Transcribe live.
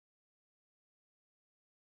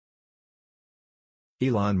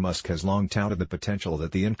Elon Musk has long touted the potential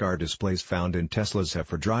that the in-car displays found in Teslas have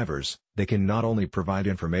for drivers. They can not only provide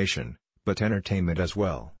information, but entertainment as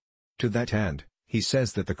well. To that end, he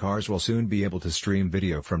says that the cars will soon be able to stream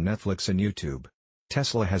video from Netflix and YouTube.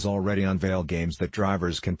 Tesla has already unveiled games that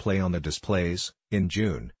drivers can play on the displays. In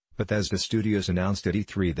June, Bethesda Studios announced at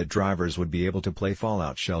E3 that drivers would be able to play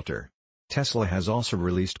Fallout Shelter. Tesla has also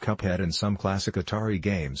released Cuphead and some classic Atari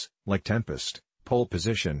games, like Tempest, Pole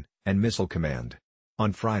Position, and Missile Command.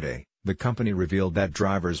 On Friday, the company revealed that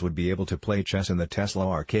drivers would be able to play chess in the Tesla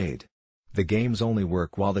Arcade. The games only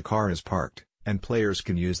work while the car is parked, and players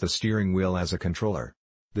can use the steering wheel as a controller.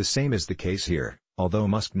 The same is the case here, although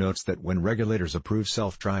Musk notes that when regulators approve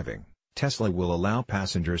self-driving, Tesla will allow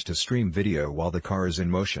passengers to stream video while the car is in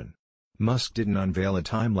motion. Musk didn't unveil a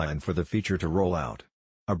timeline for the feature to roll out.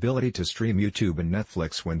 Ability to stream YouTube and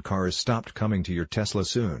Netflix when cars stopped coming to your Tesla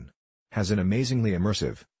soon. Has an amazingly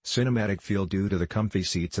immersive, cinematic feel due to the comfy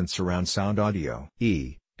seats and surround sound audio.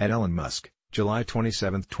 At Elon Musk, July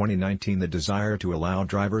 27, 2019. The desire to allow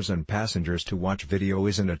drivers and passengers to watch video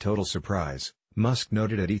isn't a total surprise. Musk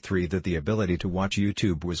noted at E3 that the ability to watch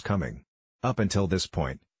YouTube was coming. Up until this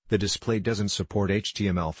point, the display doesn't support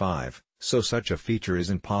HTML5, so such a feature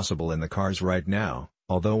isn't possible in the cars right now,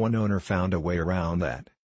 although one owner found a way around that.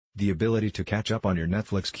 The ability to catch up on your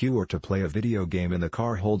Netflix queue or to play a video game in the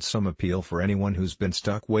car holds some appeal for anyone who's been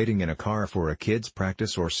stuck waiting in a car for a kid's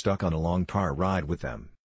practice or stuck on a long car ride with them.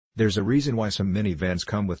 There's a reason why some minivans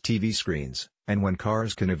come with TV screens, and when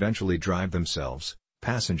cars can eventually drive themselves,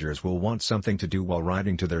 passengers will want something to do while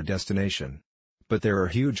riding to their destination. But there are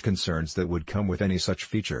huge concerns that would come with any such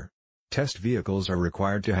feature. Test vehicles are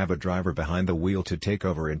required to have a driver behind the wheel to take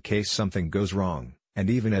over in case something goes wrong. And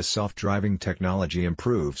even as self-driving technology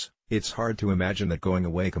improves, it's hard to imagine that going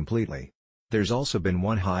away completely. There's also been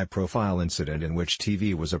one high-profile incident in which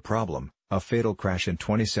TV was a problem, a fatal crash in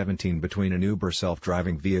 2017 between an Uber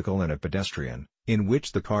self-driving vehicle and a pedestrian, in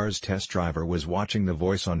which the car's test driver was watching The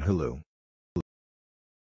Voice on Hulu.